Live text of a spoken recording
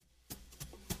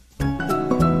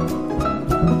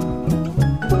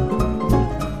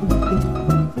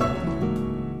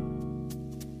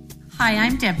Hi,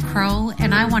 I'm Deb Crow,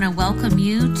 and I want to welcome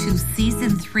you to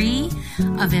Season 3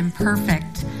 of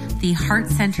Imperfect, the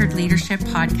Heart-Centered Leadership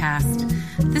Podcast.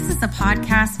 This is a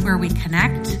podcast where we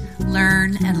connect,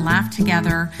 learn, and laugh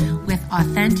together with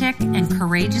authentic and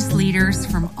courageous leaders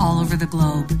from all over the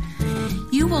globe.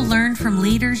 You will learn from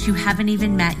leaders you haven't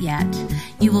even met yet.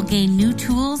 You will gain new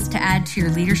tools to add to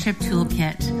your leadership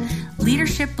toolkit.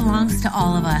 Leadership belongs to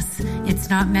all of us. It's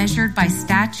not measured by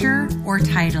stature or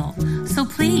title. So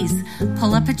please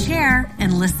pull up a chair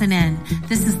and listen in.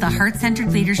 This is the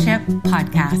Heart-Centered Leadership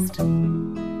Podcast.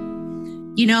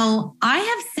 You know, I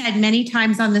have said many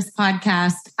times on this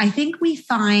podcast, I think we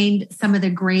find some of the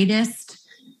greatest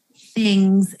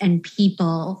things and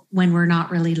people when we're not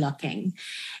really looking.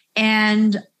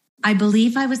 And I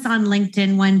believe I was on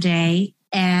LinkedIn one day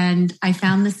and I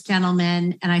found this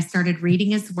gentleman and I started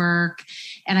reading his work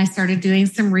and I started doing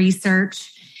some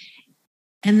research.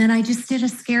 And then I just did a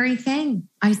scary thing.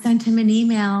 I sent him an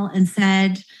email and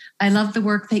said, I love the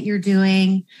work that you're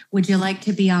doing. Would you like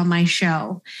to be on my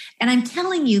show? And I'm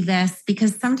telling you this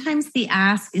because sometimes the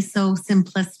ask is so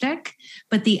simplistic,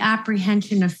 but the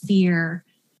apprehension of fear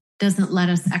doesn't let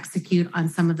us execute on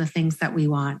some of the things that we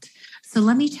want. So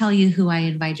let me tell you who I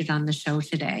invited on the show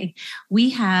today. We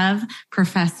have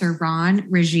Professor Ron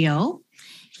Riggio.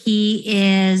 He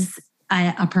is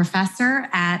a professor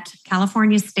at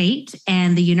California State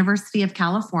and the University of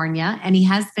California, and he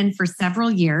has been for several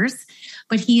years,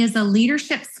 but he is a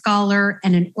leadership scholar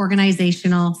and an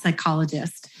organizational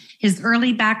psychologist. His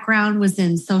early background was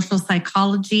in social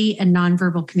psychology and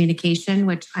nonverbal communication,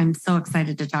 which I'm so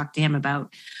excited to talk to him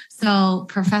about. So,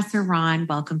 Professor Ron,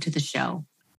 welcome to the show.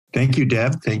 Thank you,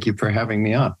 Deb. Thank you for having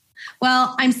me on.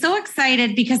 Well, I'm so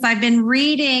excited because I've been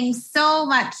reading so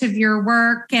much of your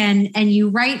work and you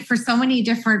write for so many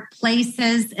different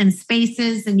places and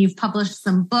spaces, and you've published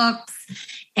some books.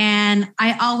 And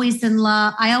I always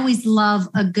love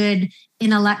a good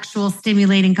intellectual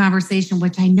stimulating conversation,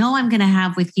 which I know I'm going to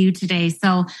have with you today.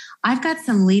 So I've got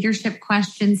some leadership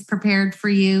questions prepared for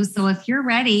you. So if you're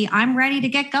ready, I'm ready to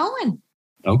get going.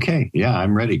 Okay. Yeah,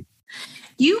 I'm ready.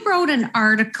 You wrote an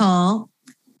article,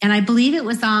 and I believe it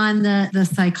was on the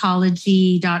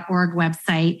psychology.org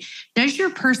website. Does your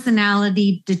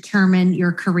personality determine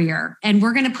your career? And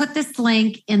we're going to put this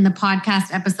link in the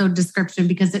podcast episode description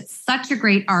because it's such a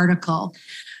great article.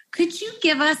 Could you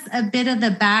give us a bit of the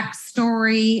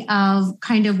backstory of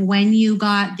kind of when you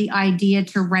got the idea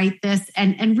to write this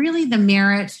and really the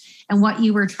merit and what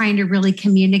you were trying to really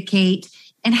communicate?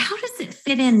 And how does it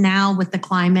fit in now with the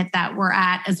climate that we're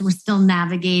at as we're still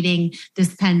navigating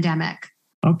this pandemic?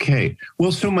 Okay.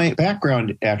 Well, so my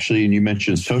background actually, and you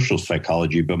mentioned social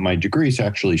psychology, but my degree is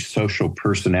actually social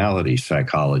personality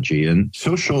psychology. And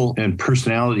social and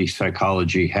personality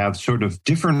psychology have sort of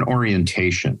different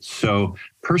orientations. So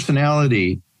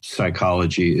personality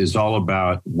psychology is all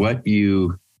about what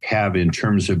you have in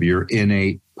terms of your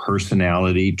innate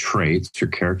personality traits or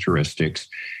characteristics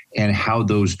and how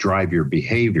those drive your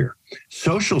behavior.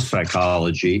 Social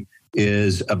psychology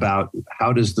is about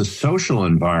how does the social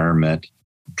environment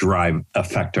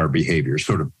affect our behavior,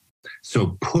 sort of.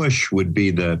 So push would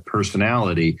be the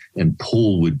personality and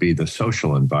pull would be the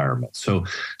social environment. So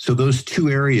those two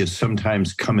areas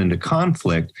sometimes come into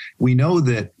conflict. We know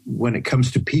that when it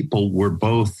comes to people, we're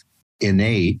both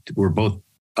innate, we're both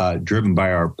driven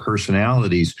by our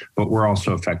personalities, but we're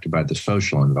also affected by the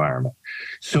social environment.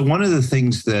 So one of the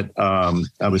things that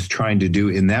I was trying to do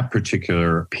in that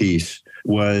particular piece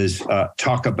was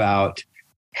talk about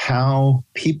how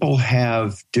people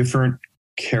have different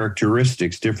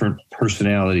characteristics, different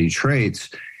personality traits.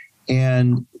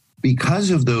 And because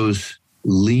of those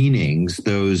leanings,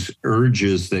 those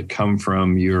urges that come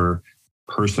from your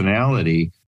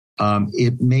personality,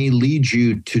 it may lead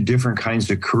you to different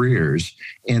kinds of careers,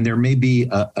 and there may be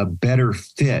a better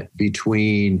fit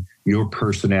between your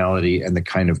personality and the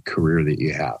kind of career that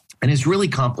you have. And it's really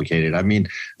complicated. I mean,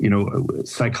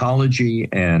 psychology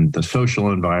and the social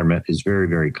environment is very,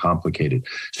 very complicated.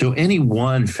 So any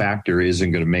one factor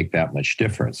isn't going to make that much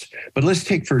difference. But let's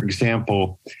take, for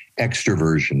example,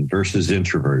 extroversion versus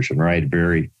introversion, right?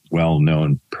 Very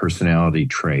well-known personality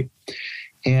trait.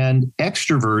 And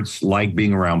extroverts like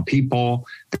being around people.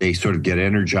 They sort of get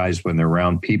energized when they're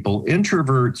around people.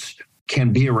 Introverts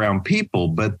can be around people,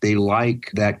 but they like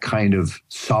that kind of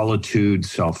solitude,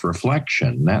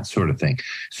 self-reflection, that sort of thing.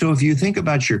 So if you think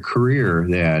about your career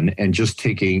then, and just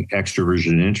taking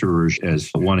extroversion and introversion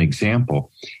as one example,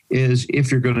 is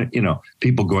if you're going to,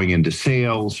 people going into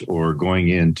sales or going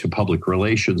into public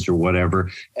relations or whatever,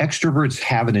 extroverts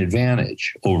have an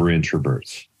advantage over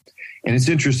introverts. And it's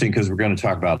interesting because we're going to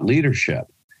talk about leadership.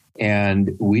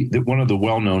 And one of the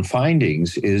well-known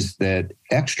findings is that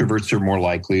extroverts are more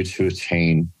likely to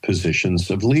attain positions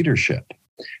of leadership.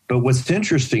 But what's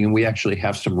interesting, and we actually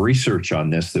have some research on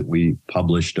this that we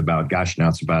published about, now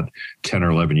it's about 10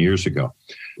 or 11 years ago,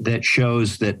 that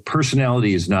shows that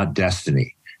personality is not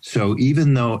destiny. So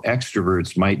even though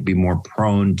extroverts might be more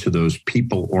prone to those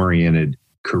people-oriented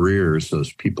careers,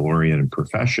 those people-oriented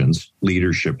professions,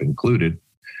 leadership included,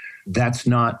 that's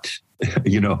not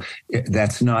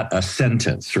that's not a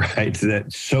sentence, right?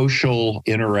 That social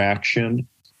interaction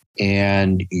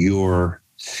and your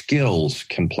skills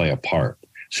can play a part.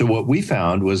 So what we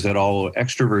found was that although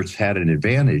extroverts had an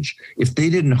advantage, if they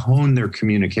didn't hone their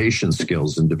communication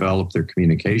skills and develop their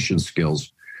communication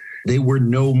skills, they were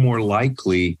no more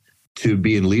likely to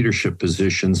be in leadership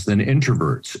positions than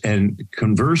introverts. And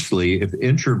conversely, if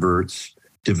introverts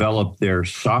develop their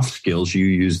soft skills, you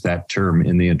used that term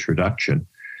in the introduction,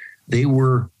 they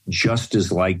were just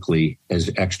as likely as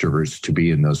extroverts to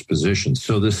be in those positions.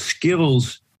 So the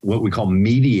skills, what we call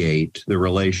mediate the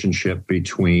relationship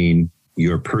between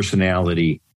your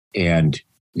personality and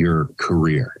your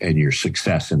career and your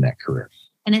success in that career.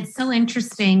 And it's so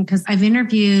interesting because I've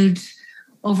interviewed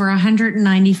over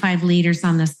 195 leaders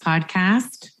on this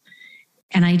podcast,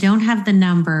 and I don't have the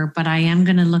number, but I am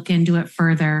going to look into it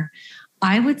further.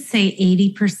 I would say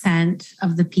 80%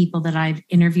 of the people that I've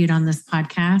interviewed on this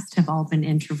podcast have all been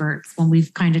introverts. When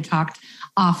we've kind of talked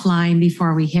offline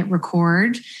before we hit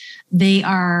record, they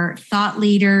are thought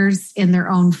leaders in their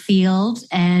own field.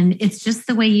 And it's just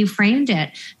the way you framed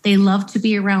it. They love to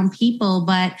be around people,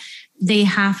 but they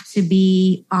have to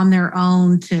be on their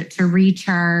own to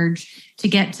recharge, to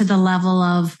get to the level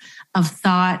of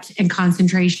thought and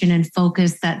concentration and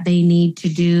focus that they need to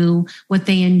do what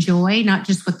they enjoy, not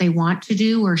just what they want to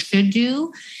do or should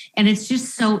do. And it's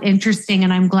just so interesting.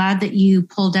 And I'm glad that you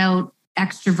pulled out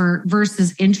extrovert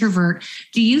versus introvert.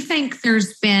 Do you think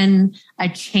there's been a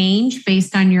change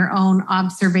based on your own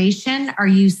observation? Are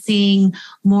you seeing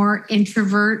more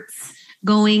introverts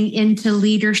going into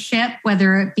leadership,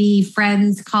 whether it be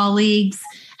friends, colleagues?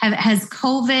 Has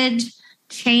COVID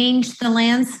changed the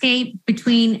landscape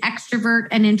between extrovert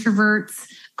and introverts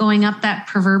going up that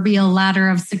proverbial ladder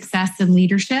of success and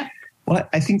leadership? Well,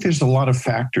 I think there's a lot of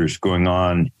factors going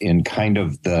on in kind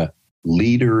of the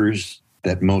leaders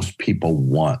that most people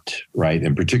want, right?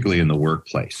 And particularly in the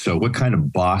workplace. So what kind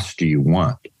of boss do you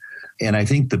want? And I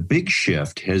think the big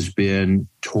shift has been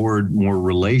toward more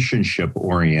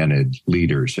relationship-oriented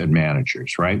leaders and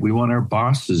managers, right? We want our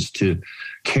bosses to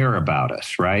care about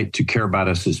us, right? To care about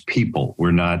us as people.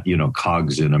 We're not,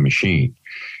 cogs in a machine.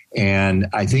 And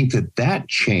I think that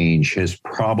change has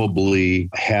probably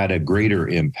had a greater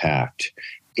impact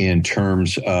in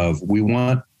terms of we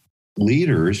want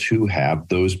leaders who have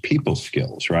those people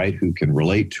skills, right? Who can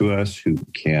relate to us, who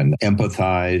can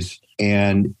empathize.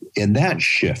 And that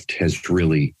shift has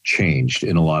really changed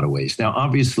in a lot of ways. Now,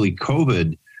 obviously,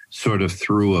 COVID sort of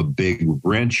threw a big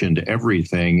wrench into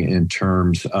everything in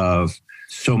terms of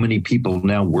so many people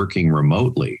now working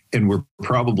remotely. And we're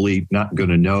probably not going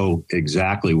to know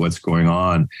exactly what's going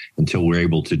on until we're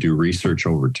able to do research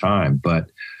over time. But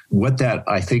what that,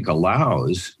 I think,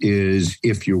 allows is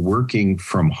if you're working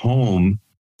from home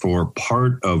for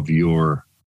part of your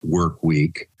work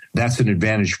week, that's an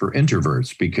advantage for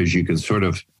introverts because you can sort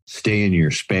of stay in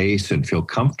your space and feel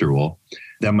comfortable.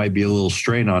 That might be a little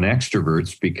strain on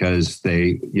extroverts because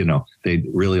they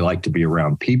really like to be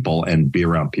around people and be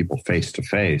around people face to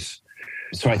face.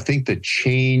 So I think the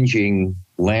changing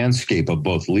landscape of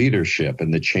both leadership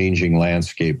and the changing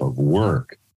landscape of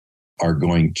work are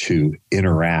going to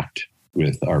interact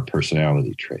with our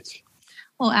personality traits.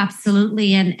 Well,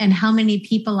 absolutely. And how many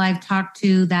people I've talked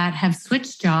to that have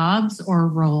switched jobs or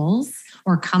roles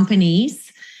or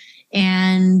companies,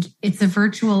 and it's a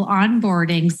virtual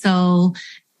onboarding. So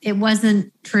it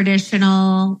wasn't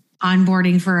traditional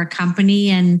onboarding for a company.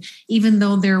 And even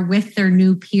though they're with their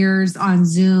new peers on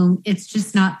Zoom, it's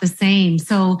just not the same.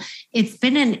 So it's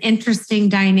been an interesting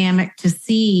dynamic to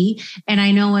see. And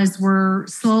I know as we're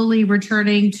slowly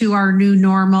returning to our new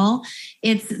normal,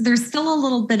 there's still a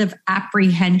little bit of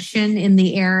apprehension in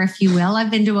the air, if you will. I've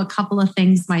been to a couple of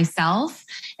things myself,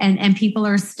 and people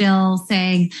are still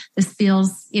saying this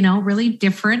feels, really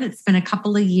different. It's been a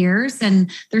couple of years and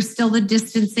there's still the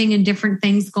distancing and different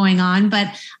things going on. But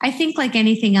I think like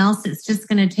anything else, it's just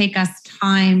going to take us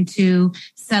time to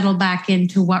settle back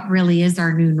into what really is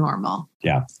our new normal.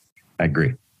 Yeah, I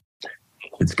agree.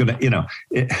 it's going to,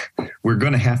 we're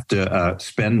going to have to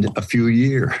spend a few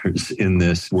years in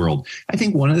this world. I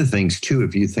think one of the things, too,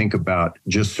 if you think about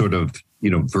just sort of,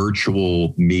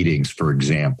 virtual meetings, for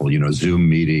example, Zoom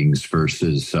meetings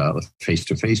versus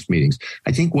face-to-face meetings,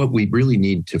 I think what we really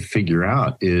need to figure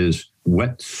out is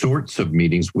what sorts of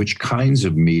meetings, which kinds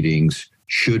of meetings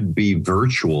should be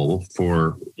virtual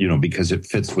for, because it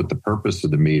fits with the purpose of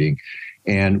the meeting,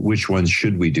 and which ones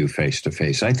should we do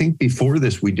face-to-face. I think before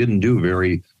this, we didn't do a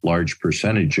very large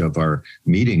percentage of our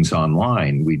meetings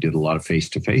online. We did a lot of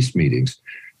face-to-face meetings.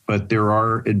 But there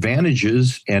are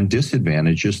advantages and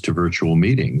disadvantages to virtual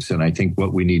meetings. And I think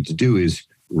what we need to do is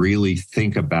really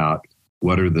think about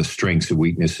what are the strengths and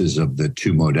weaknesses of the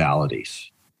two modalities.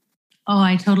 Oh,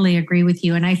 I totally agree with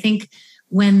you. And I think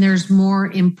when there's more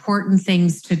important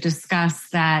things to discuss,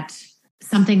 that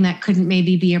something that couldn't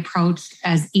maybe be approached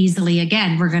as easily.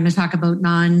 Again, we're going to talk about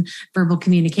nonverbal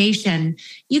communication.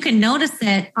 You can notice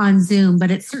it on Zoom,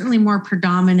 but it's certainly more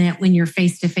predominant when you're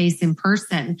face-to-face in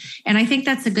person. And I think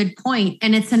that's a good point.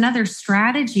 And it's another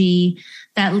strategy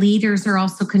that leaders are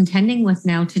also contending with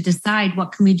now to decide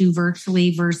what can we do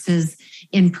virtually versus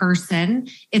in person.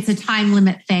 It's a time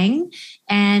limit thing.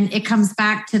 And it comes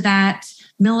back to that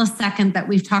millisecond that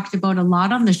we've talked about a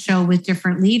lot on the show with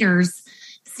different leaders.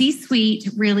 C-suite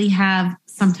really have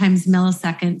sometimes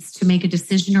milliseconds to make a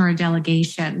decision or a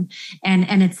delegation.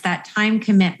 And it's that time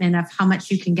commitment of how much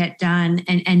you can get done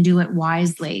and do it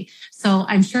wisely. So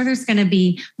I'm sure there's going to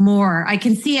be more. I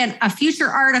can see a future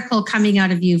article coming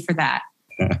out of you for that.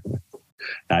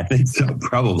 I think so,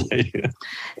 probably.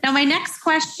 Now, my next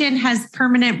question has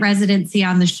permanent residency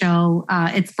on the show.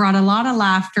 It's brought a lot of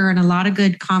laughter and a lot of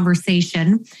good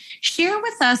conversation. Share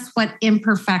with us what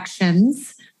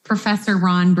imperfections Professor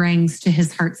Ron brings to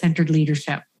his heart-centered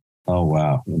leadership. Oh,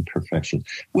 wow. Imperfection.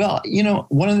 Well,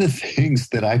 one of the things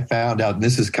that I found out, and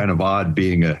this is kind of odd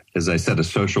being as I said, a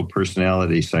social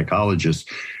personality psychologist,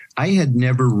 I had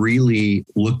never really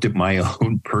looked at my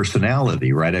own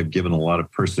personality, right? I've given a lot of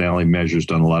personality measures,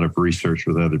 done a lot of research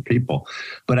with other people.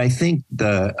 But I think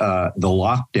the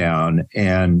lockdown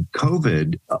and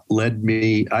COVID led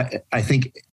me, I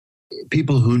think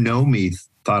people who know me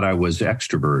thought I was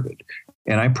extroverted.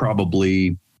 And I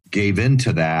probably gave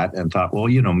into that and thought, well,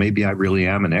 maybe I really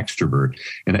am an extrovert.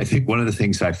 And I think one of the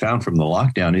things I found from the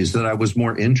lockdown is that I was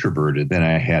more introverted than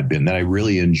I had been, that I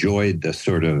really enjoyed the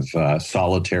sort of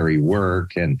solitary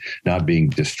work and not being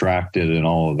distracted and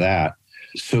all of that.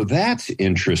 So that's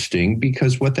interesting,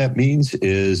 because what that means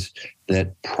is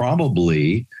that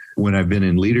probably when I've been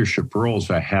in leadership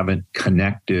roles, I haven't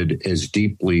connected as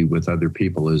deeply with other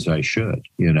people as I should.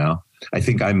 I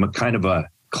think I'm a kind of a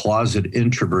closet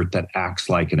introvert that acts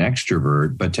like an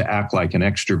extrovert, but to act like an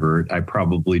extrovert, I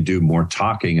probably do more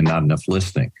talking and not enough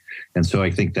listening. And so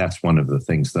I think that's one of the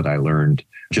things that I learned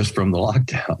just from the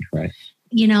lockdown, right?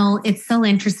 It's so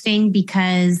interesting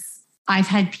because I've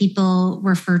had people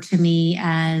refer to me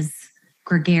as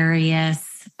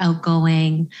gregarious,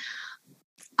 outgoing.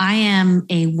 I am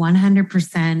a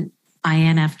 100%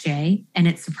 INFJ, and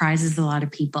it surprises a lot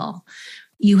of people.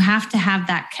 You have to have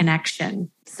that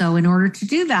connection. So in order to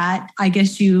do that, I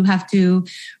guess you have to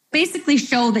basically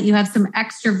show that you have some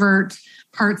extrovert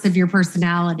parts of your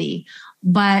personality.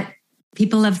 But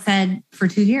people have said for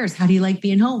 2 years, how do you like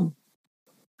being home?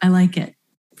 I like it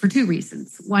for two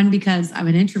reasons. One, because I'm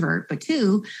an introvert, but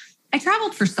two, I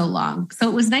traveled for so long. So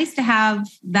it was nice to have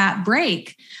that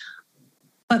break.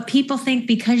 But people think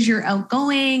because you're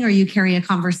outgoing or you carry a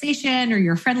conversation or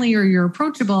you're friendly or you're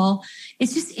approachable,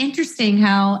 it's just interesting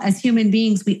how as human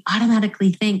beings, we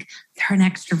automatically think they're an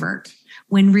extrovert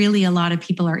when really a lot of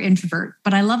people are introvert.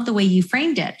 But I love the way you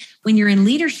framed it. When you're in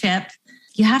leadership,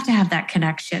 you have to have that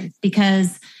connection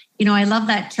because, I love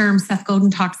that term. Seth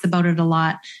Godin talks about it a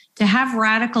lot. To have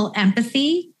radical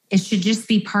empathy, it should just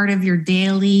be part of your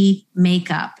daily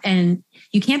makeup. And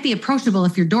you can't be approachable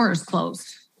if your door is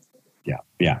closed.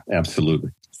 Yeah, absolutely.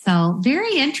 So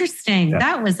very interesting. Yeah.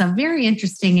 That was a very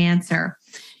interesting answer.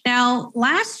 Now,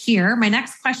 last year, my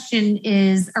next question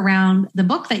is around the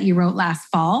book that you wrote last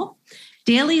fall,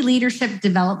 Daily Leadership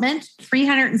Development,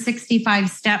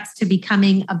 365 Steps to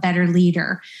Becoming a Better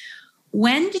Leader.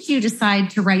 When did you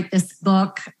decide to write this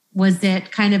book? Was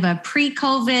it kind of a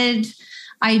pre-COVID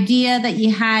idea that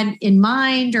you had in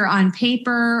mind or on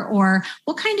paper, or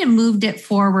what kind of moved it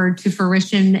forward to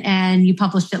fruition and you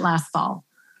published it last fall?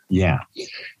 Yeah.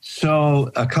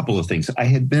 So a couple of things. I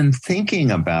had been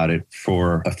thinking about it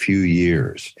for a few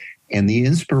years. And the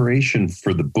inspiration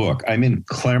for the book, I'm in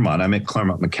Claremont. I'm at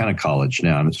Claremont McKenna College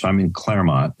now. So I'm in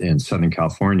Claremont in Southern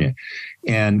California.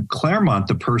 And Claremont,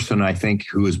 the person I think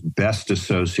who is best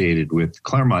associated with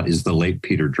Claremont is the late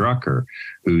Peter Drucker,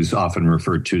 who's often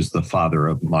referred to as the father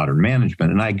of modern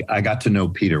management. And I got to know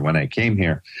Peter when I came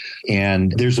here.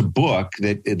 And there's a book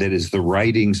that is the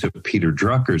writings of Peter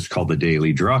Drucker. It's called The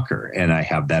Daily Drucker. And I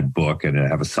have that book and I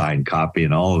have a signed copy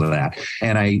and all of that.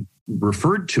 And I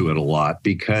referred to it a lot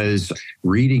because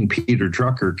reading Peter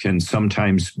Drucker can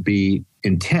sometimes be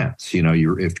intense. You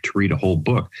have to read a whole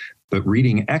book, but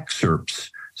reading excerpts,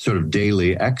 sort of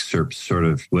daily excerpts, sort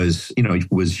of was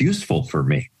useful for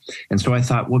me. And so I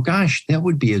thought, well, gosh, that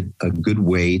would be a good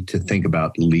way to think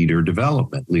about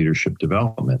leadership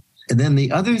development. And then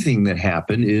the other thing that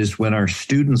happened is when our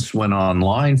students went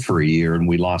online for a year and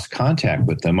we lost contact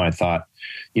with them, I thought,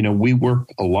 we work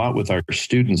a lot with our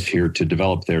students here to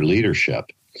develop their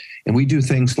leadership. And we do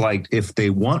things like if they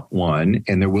want one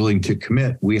and they're willing to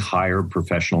commit, we hire a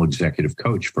professional executive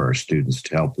coach for our students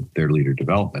to help with their leader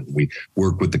development. We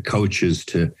work with the coaches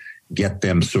to get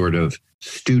them sort of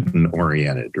student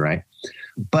oriented, right?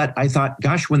 But I thought,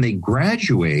 gosh, when they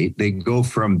graduate, they go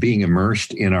from being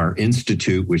immersed in our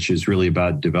institute, which is really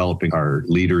about developing our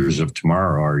leaders of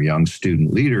tomorrow, our young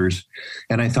student leaders.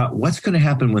 And I thought, what's going to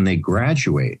happen when they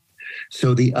graduate?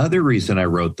 So the other reason I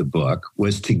wrote the book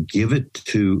was to give it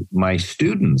to my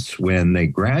students when they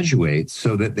graduate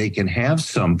so that they can have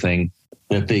something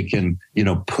that they can,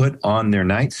 put on their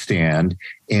nightstand.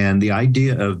 And the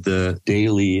idea of the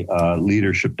daily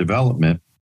leadership development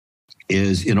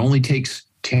is it only takes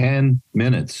 10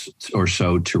 minutes or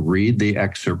so to read the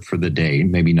excerpt for the day,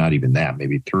 maybe not even that,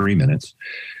 maybe 3 minutes.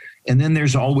 And then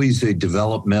there's always a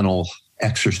developmental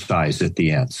exercise at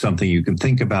the end, something you can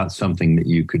think about, something that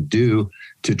you could do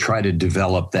to try to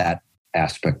develop that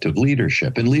aspect of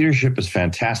leadership. And leadership is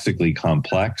fantastically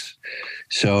complex.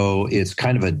 So it's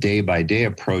kind of a day-by-day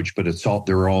approach, but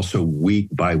there are also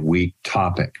week-by-week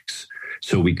topics.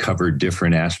 So we cover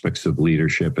different aspects of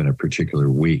leadership in a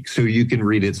particular week. So you can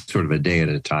read it sort of a day at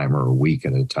a time or a week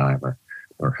at a time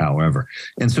or however.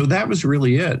 And so that was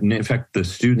really it. And in fact, the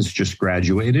students just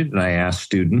graduated and I asked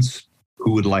students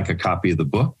who would like a copy of the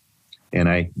book. And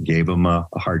I gave them a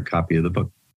hard copy of the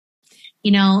book.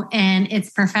 And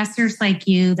it's professors like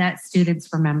you that students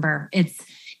remember.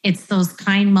 It's those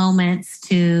kind moments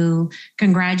to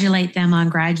congratulate them on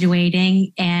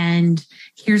graduating. And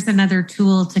here's another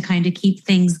tool to kind of keep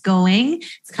things going.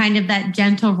 It's kind of that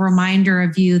gentle reminder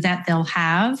of you that they'll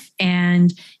have.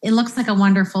 And it looks like a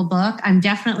wonderful book. I'm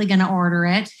definitely going to order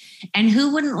it. And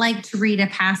who wouldn't like to read a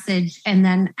passage and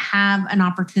then have an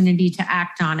opportunity to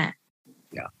act on it?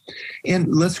 Yeah. And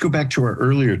let's go back to our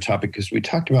earlier topic because we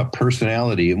talked about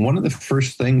personality. And one of the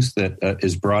first things that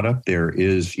is brought up there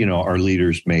is, are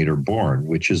leaders made or born,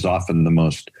 which is often the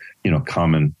most,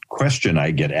 common question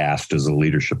I get asked as a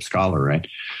leadership scholar, right?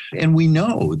 And we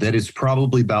know that it's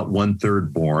probably about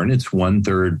 1/3 born. It's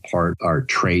 1/3 part our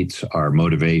traits, our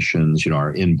motivations,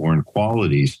 our inborn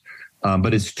qualities.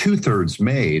 But it's 2/3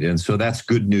 made. And so that's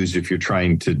good news if you're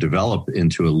trying to develop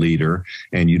into a leader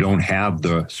and you don't have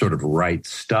the sort of right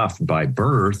stuff by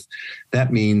birth.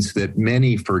 That means that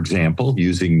many, for example,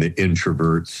 using the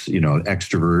introverts,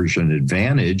 extroversion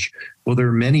advantage, well, there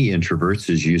are many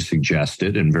introverts, as you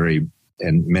suggested, and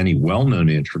many well-known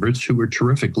introverts who were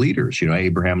terrific leaders.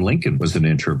 Abraham Lincoln was an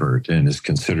introvert and is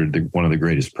considered one of the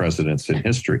greatest presidents in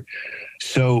history.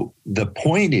 So the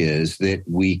point is that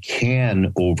we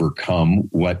can overcome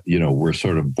what, we're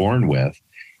sort of born with,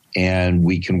 and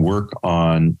we can work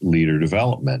on leader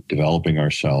development, developing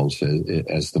ourselves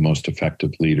as the most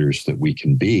effective leaders that we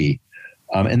can be.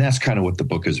 And that's kind of what the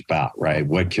book is about, right?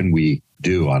 What can we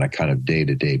do on a kind of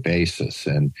day-to-day basis?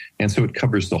 And so it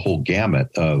covers the whole gamut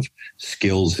of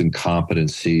skills and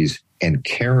competencies and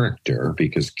character,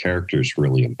 because character is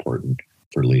really important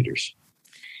for leaders.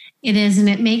 It is. And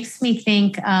it makes me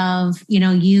think of,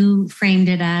 you framed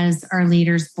it as our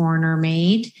leaders born or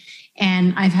made.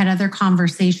 And I've had other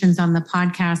conversations on the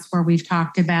podcast where we've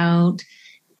talked about,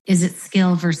 is it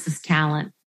skill versus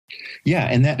talent? Yeah,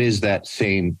 and that is that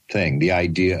same thing, the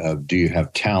idea of do you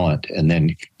have talent and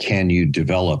then can you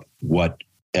develop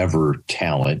whatever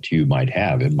talent you might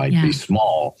have? It might be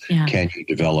small. Yeah. Can you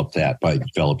develop that by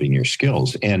developing your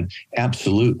skills? And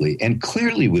absolutely. And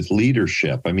clearly with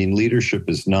leadership, leadership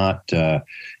is not,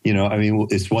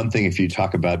 it's one thing if you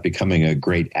talk about becoming a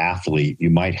great athlete, you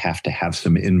might have to have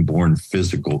some inborn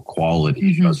physical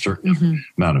qualities, a certain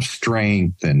amount of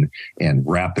strength and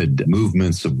rapid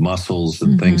movements of muscles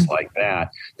and things like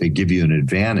that. They give you an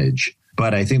advantage.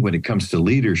 But I think when it comes to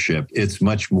leadership, it's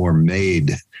much more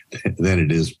made than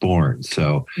it is born.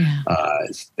 So,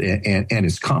 and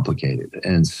it's complicated.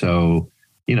 And so,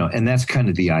 and that's kind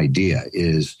of the idea,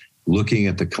 is looking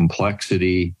at the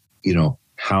complexity,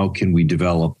 how can we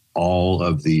develop all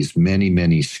of these many,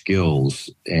 many skills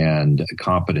and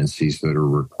competencies that are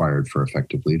required for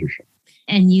effective leadership.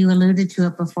 And you alluded to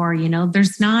it before,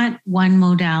 there's not one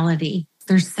modality.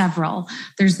 There's several.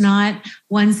 There's not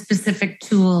one specific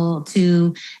tool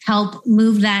to help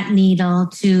move that needle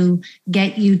to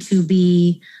get you to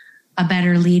be a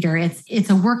better leader. It's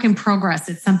a work in progress.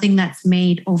 It's something that's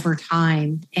made over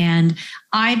time. And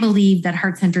I believe that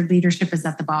heart-centered leadership is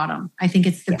at the bottom. I think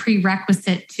it's the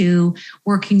prerequisite to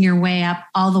working your way up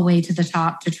all the way to the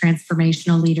top to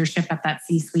transformational leadership at that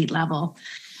C-suite level.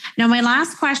 Now, my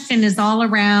last question is all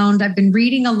around, I've been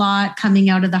reading a lot coming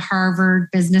out of the Harvard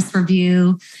Business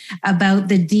Review about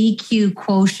the DQ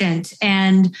quotient.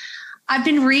 And I've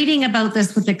been reading about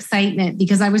this with excitement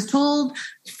because I was told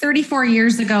 34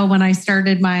 years ago when I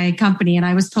started my company, and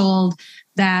I was told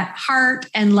that heart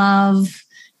and love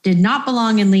did not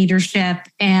belong in leadership.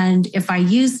 And if I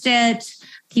used it,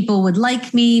 people would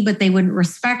like me, but they wouldn't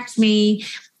respect me.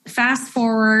 Fast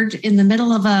forward in the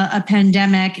middle of a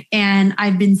pandemic, and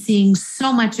I've been seeing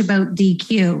so much about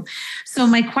DQ. So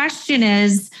my question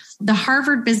is, the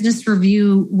Harvard Business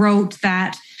Review wrote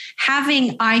that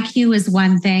having IQ is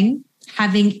one thing,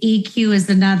 having EQ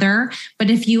is another, but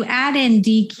if you add in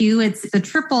DQ, it's the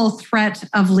triple threat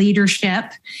of leadership.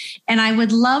 And I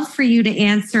would love for you to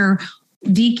answer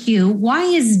DQ. Why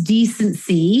is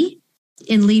decency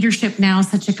in leadership now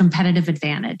such a competitive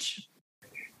advantage?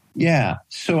 Yeah.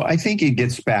 So I think it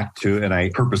gets back to, and I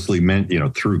purposely meant,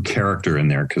 threw character in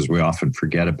there because we often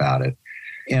forget about it.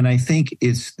 And I think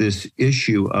it's this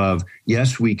issue of,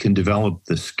 yes, we can develop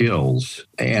the skills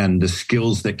and the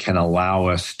skills that can allow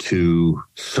us to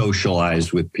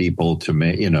socialize with people,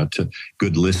 to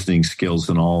good listening skills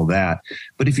and all of that.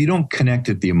 But if you don't connect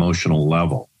at the emotional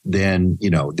level, then,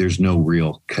 there's no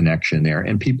real connection there.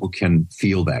 And people can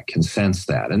feel that, can sense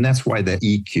that. And that's why the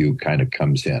EQ kind of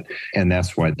comes in. And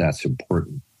that's why that's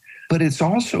important. But it's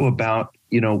also about,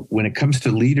 when it comes to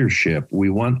leadership,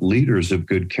 we want leaders of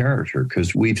good character,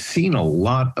 because we've seen a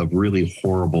lot of really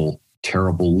horrible,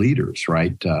 terrible leaders,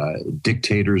 right?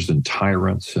 Dictators and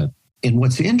tyrants. And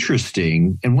what's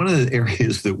interesting, and one of the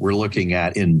areas that we're looking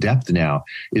at in depth now,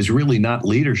 is really not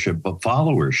leadership, but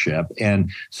followership. And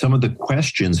some of the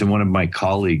questions, and one of my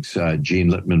colleagues,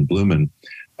 Jean Littman-Blumen,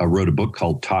 wrote a book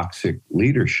called Toxic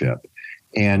Leadership.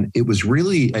 And it was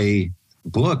really a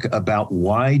book about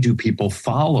why do people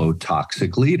follow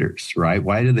toxic leaders, right?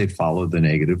 Why do they follow the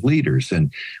negative leaders?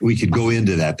 And we could go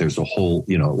into that. There's a whole,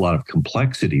 a lot of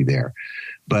complexity there.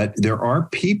 But there are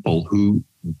people who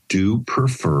do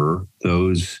prefer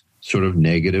those sort of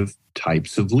negative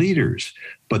types of leaders.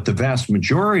 But the vast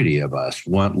majority of us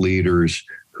want leaders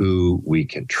who we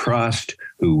can trust,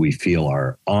 who we feel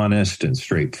are honest and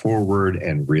straightforward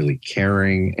and really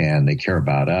caring, and they care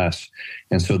about us.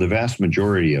 And so the vast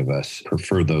majority of us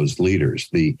prefer those leaders.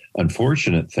 The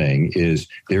unfortunate thing is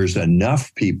there's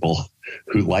enough people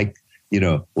who like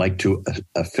to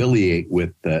affiliate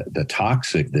with the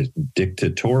toxic, the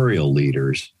dictatorial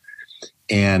leaders.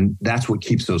 And that's what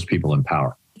keeps those people in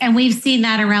power. And we've seen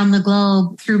that around the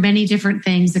globe through many different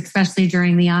things, especially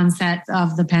during the onset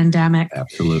of the pandemic.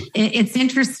 Absolutely. It's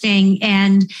interesting.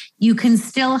 And you can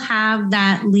still have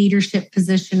that leadership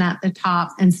position at the top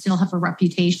and still have a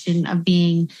reputation of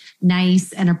being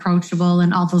nice and approachable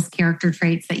and all those character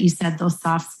traits that you said, those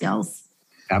soft skills.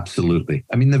 Absolutely.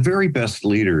 I mean, the very best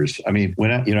leaders,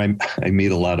 when I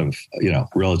meet a lot of,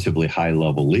 relatively high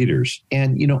level leaders,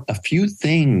 and, a few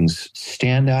things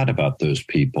stand out about those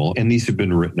people. And these have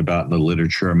been written about in the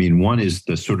literature. One is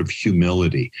the sort of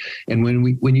humility. And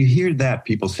when you hear that,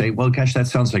 people say, well, gosh, that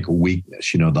sounds like a weakness,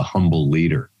 the humble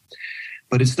leader.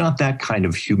 But it's not that kind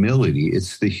of humility.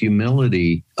 It's the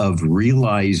humility of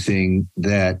realizing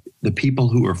that the people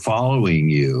who are following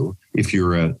you, if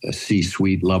you're a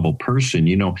C-suite level person,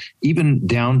 even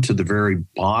down to the very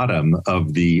bottom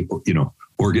of the,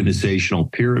 organizational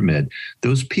pyramid,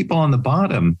 those people on the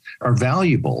bottom are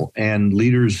valuable, and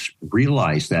leaders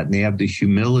realize that, and they have the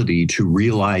humility to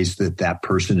realize that that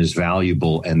person is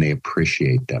valuable and they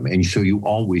appreciate them. And so you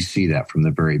always see that from the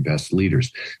very best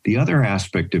leaders. The other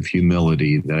aspect of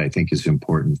humility that I think is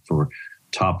important for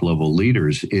top level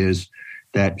leaders is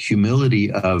that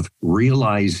humility of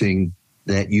realizing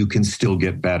that you can still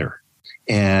get better.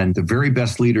 And the very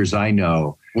best leaders I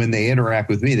know, when they interact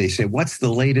with me, they say, what's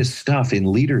the latest stuff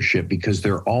in leadership? Because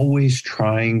they're always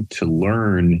trying to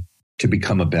learn to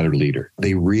become a better leader.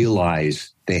 They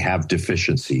realize they have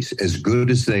deficiencies. As good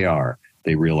as they are,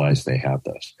 they realize they have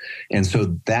those. And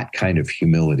so that kind of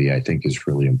humility, I think, is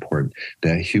really important.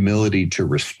 The humility to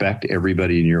respect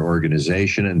everybody in your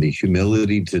organization, and the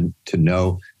humility to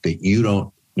know that you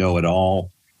don't know it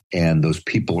all, and those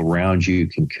people around you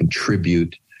can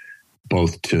contribute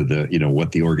both to the,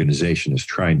 what the organization is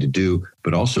trying to do,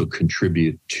 but also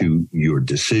contribute to your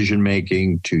decision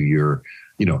making, to your,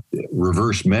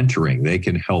 reverse mentoring. They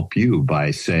can help you by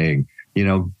saying,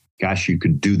 gosh, you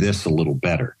could do this a little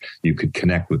better. You could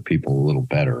connect with people a little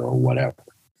better or whatever.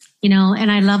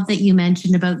 And I love that you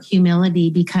mentioned about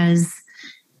humility, because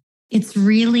it's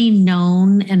really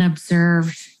known and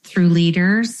observed through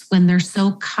leaders when they're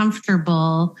so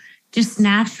comfortable just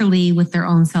naturally with their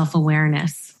own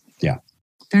self-awareness. Yeah.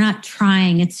 They're not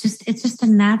trying. It's just a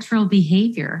natural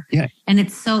behavior. Yeah. And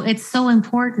it's so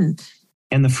important.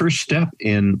 And the first step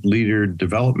in leader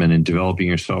development and developing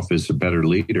yourself as a better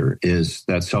leader is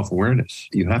that self-awareness.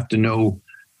 You have to know,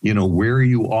 where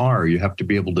you are. You have to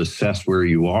be able to assess where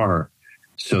you are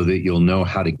so that you'll know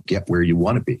how to get where you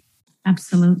want to be.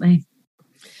 Absolutely.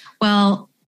 Well,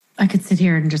 I could sit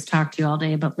here and just talk to you all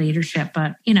day about leadership,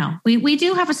 but we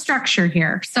do have a structure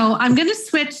here. So I'm going to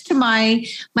switch to my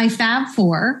Fab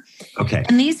Four. Okay.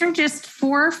 And these are just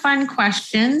 4 fun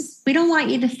questions. We don't want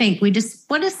you to think.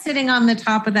 What is sitting on the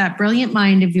top of that brilliant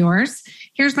mind of yours?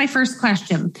 Here's my first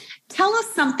question. Tell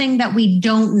us something that we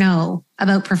don't know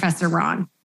about Professor Ron.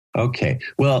 Okay.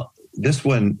 Well, this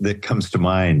one that comes to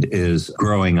mind is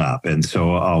growing up. And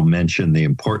so I'll mention the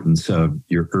importance of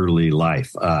your early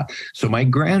life. So my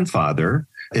grandfather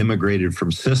immigrated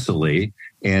from Sicily,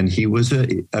 and he was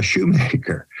a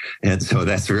shoemaker. And so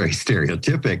that's very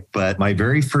stereotypic. But my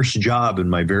very first job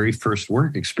and my very first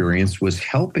work experience was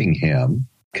helping him,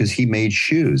 because he made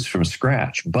shoes from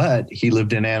scratch. But he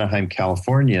lived in Anaheim,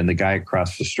 California, and the guy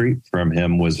across the street from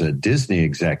him was a Disney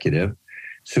executive.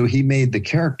 So he made the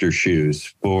character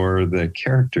shoes for the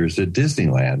characters at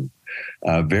Disneyland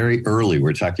very early.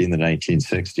 We're talking in the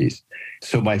 1960s.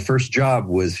 So my first job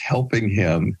was helping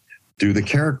him do the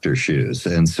character shoes.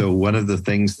 And so one of the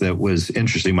things that was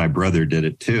interesting, my brother did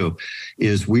it too,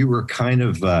 is we were kind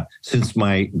of, since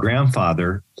my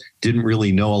grandfather didn't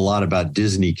really know a lot about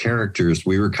Disney characters,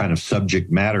 we were kind of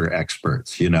subject matter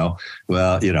experts,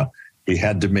 Well, we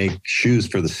had to make shoes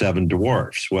for the 7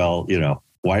 dwarfs. Well,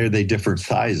 why are they different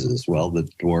sizes? Well, the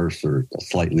dwarfs are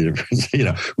slightly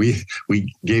different.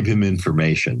 We gave him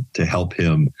information to help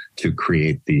him to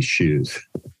create these shoes.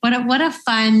 What a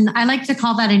fun, I like to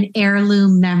call that an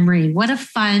heirloom memory. What a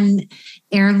fun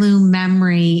heirloom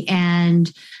memory,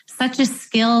 and such a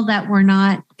skill that we're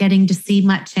not getting to see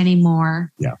much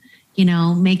anymore. Yeah.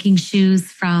 Making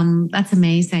shoes that's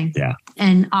amazing. Yeah.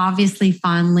 And obviously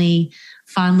fondly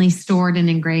stored and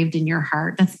engraved in your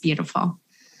heart. That's beautiful.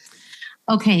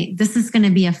 Okay, this is going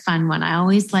to be a fun one. I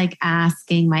always like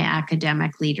asking my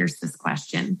academic leaders this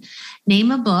question.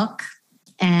 Name a book,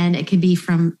 and it could be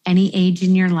from any age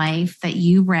in your life, that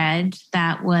you read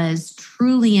that was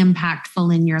truly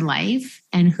impactful in your life,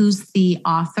 and who's the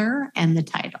author and the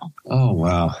title. Oh,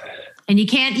 wow. And you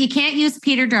can't use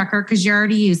Peter Drucker because you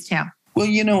already used him. Well,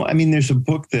 there's a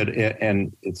book that,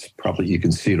 and it's probably, you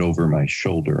can see it over my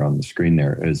shoulder on the screen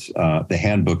there, is The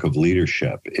Handbook of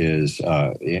Leadership,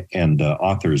 and the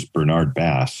author is Bernard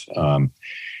Bass.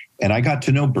 And I got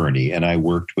to know Bernie, and I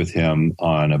worked with him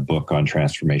on a book on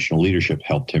transformational leadership,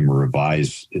 helped him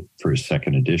revise it for his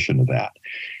second edition of that.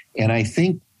 And I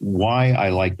think why I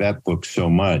like that book so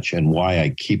much, and why I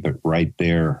keep it right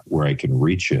there where I can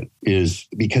reach it, is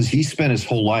because he spent his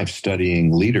whole life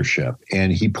studying leadership,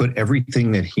 and he put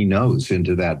everything that he knows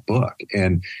into that book.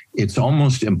 And it's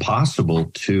almost impossible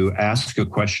to ask a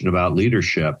question about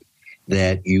leadership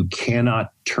that you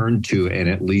cannot turn to and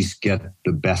at least get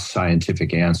the best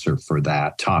scientific answer for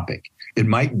that topic. It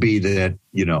might be that,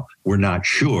 we're not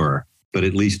sure, but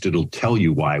at least it'll tell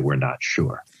you why we're not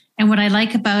sure. And what I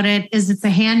like about it is it's a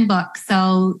handbook.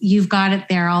 So you've got it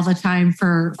there all the time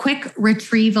for quick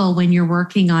retrieval when you're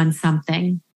working on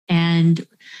something. And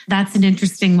that's an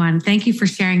interesting one. Thank you for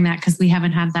sharing that, because we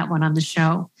haven't had that one on the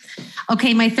show.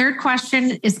 Okay, my third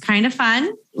question is kind of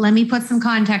fun. Let me put some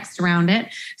context around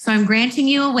it. So I'm granting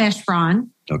you a wish,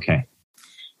 Ron. Okay.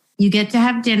 You get to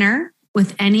have dinner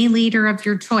with any leader of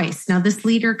your choice. Now, this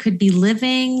leader could be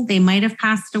living. They might have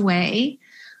passed away.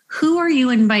 Who are you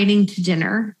inviting to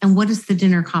dinner, and what is the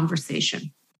dinner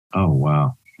conversation? Oh,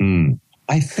 wow.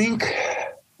 I think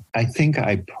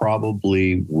I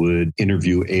probably would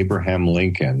interview Abraham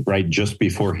Lincoln right just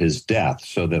before his death.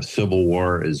 So the Civil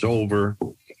War is over,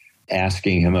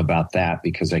 asking him about that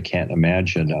because I can't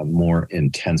imagine a more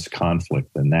intense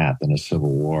conflict than a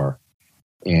civil war.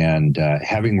 And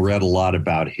having read a lot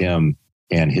about him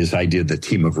and his idea, The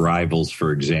Team of Rivals,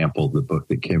 for example, the book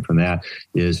that came from that,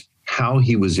 is how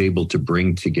he was able to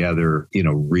bring together,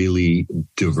 really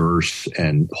diverse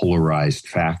and polarized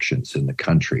factions in the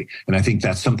country. And I think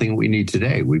that's something we need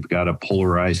today. We've got a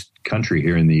polarized country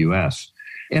here in the U.S.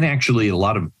 And actually, a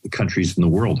lot of countries in the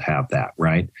world have that,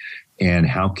 right? And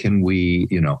how can we,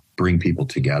 bring people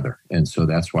together? And so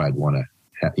that's why I'd want to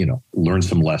learn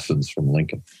some lessons from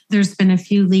Lincoln. There's been a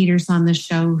few leaders on the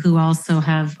show who also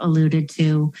have alluded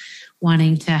to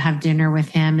wanting to have dinner with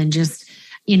him and just,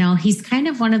 he's kind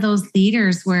of one of those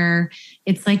leaders where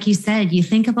it's like you said, you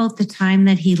think about the time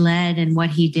that he led and what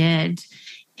he did.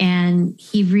 And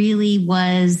he really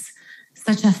was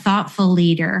such a thoughtful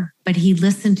leader, but he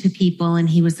listened to people and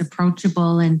he was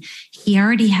approachable and he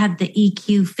already had the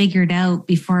EQ figured out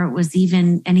before it was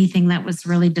even anything that was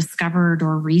really discovered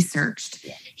or researched.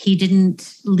 Yeah. He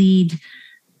didn't lead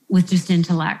with just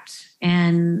intellect.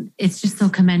 And it's just so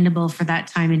commendable for that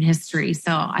time in history.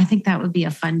 So I think that would be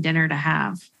a fun dinner to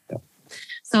have. Yeah.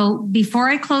 So before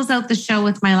I close out the show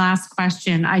with my last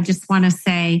question, I just want to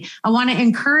say, I want to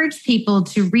encourage people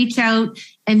to reach out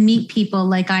and meet people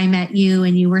like I met you,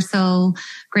 and you were so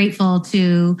grateful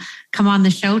to come on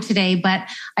the show today. But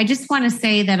I just want to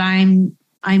say that I'm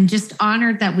just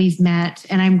honored that we've met,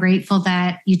 and I'm grateful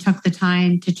that you took the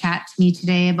time to chat to me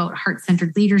today about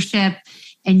heart-centered leadership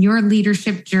and your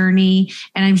leadership journey.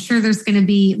 And I'm sure there's going to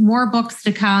be more books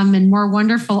to come and more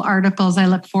wonderful articles. I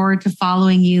look forward to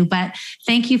following you. But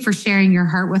thank you for sharing your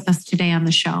heart with us today on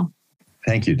the show.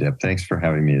 Thank you, Deb. Thanks for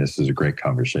having me. This is a great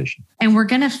conversation. And we're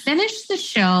going to finish the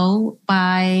show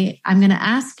I'm going to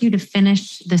ask you to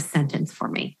finish this sentence for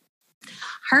me.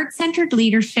 Heart-centered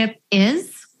leadership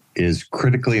is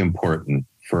critically important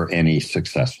for any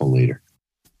successful leader.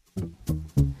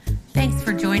 Thanks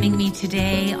for joining me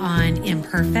today on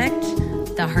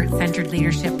Imperfect, the Heart-Centered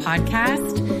Leadership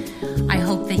Podcast. I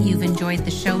hope that you've enjoyed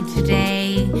the show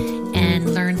today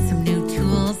and learned some new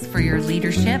tools for your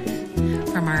leadership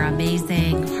from our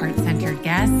amazing heart-centered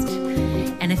guest.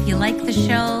 And if you like the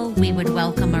show, we would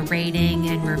welcome a rating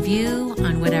and review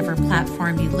on whatever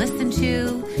platform you listen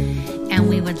to. And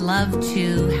we would love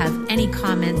to have any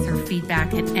comments or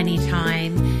feedback at any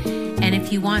time. And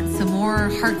if you want some more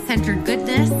heart-centered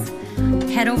goodness,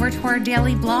 head over to our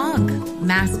daily blog,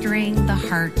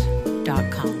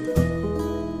 masteringtheheart.com.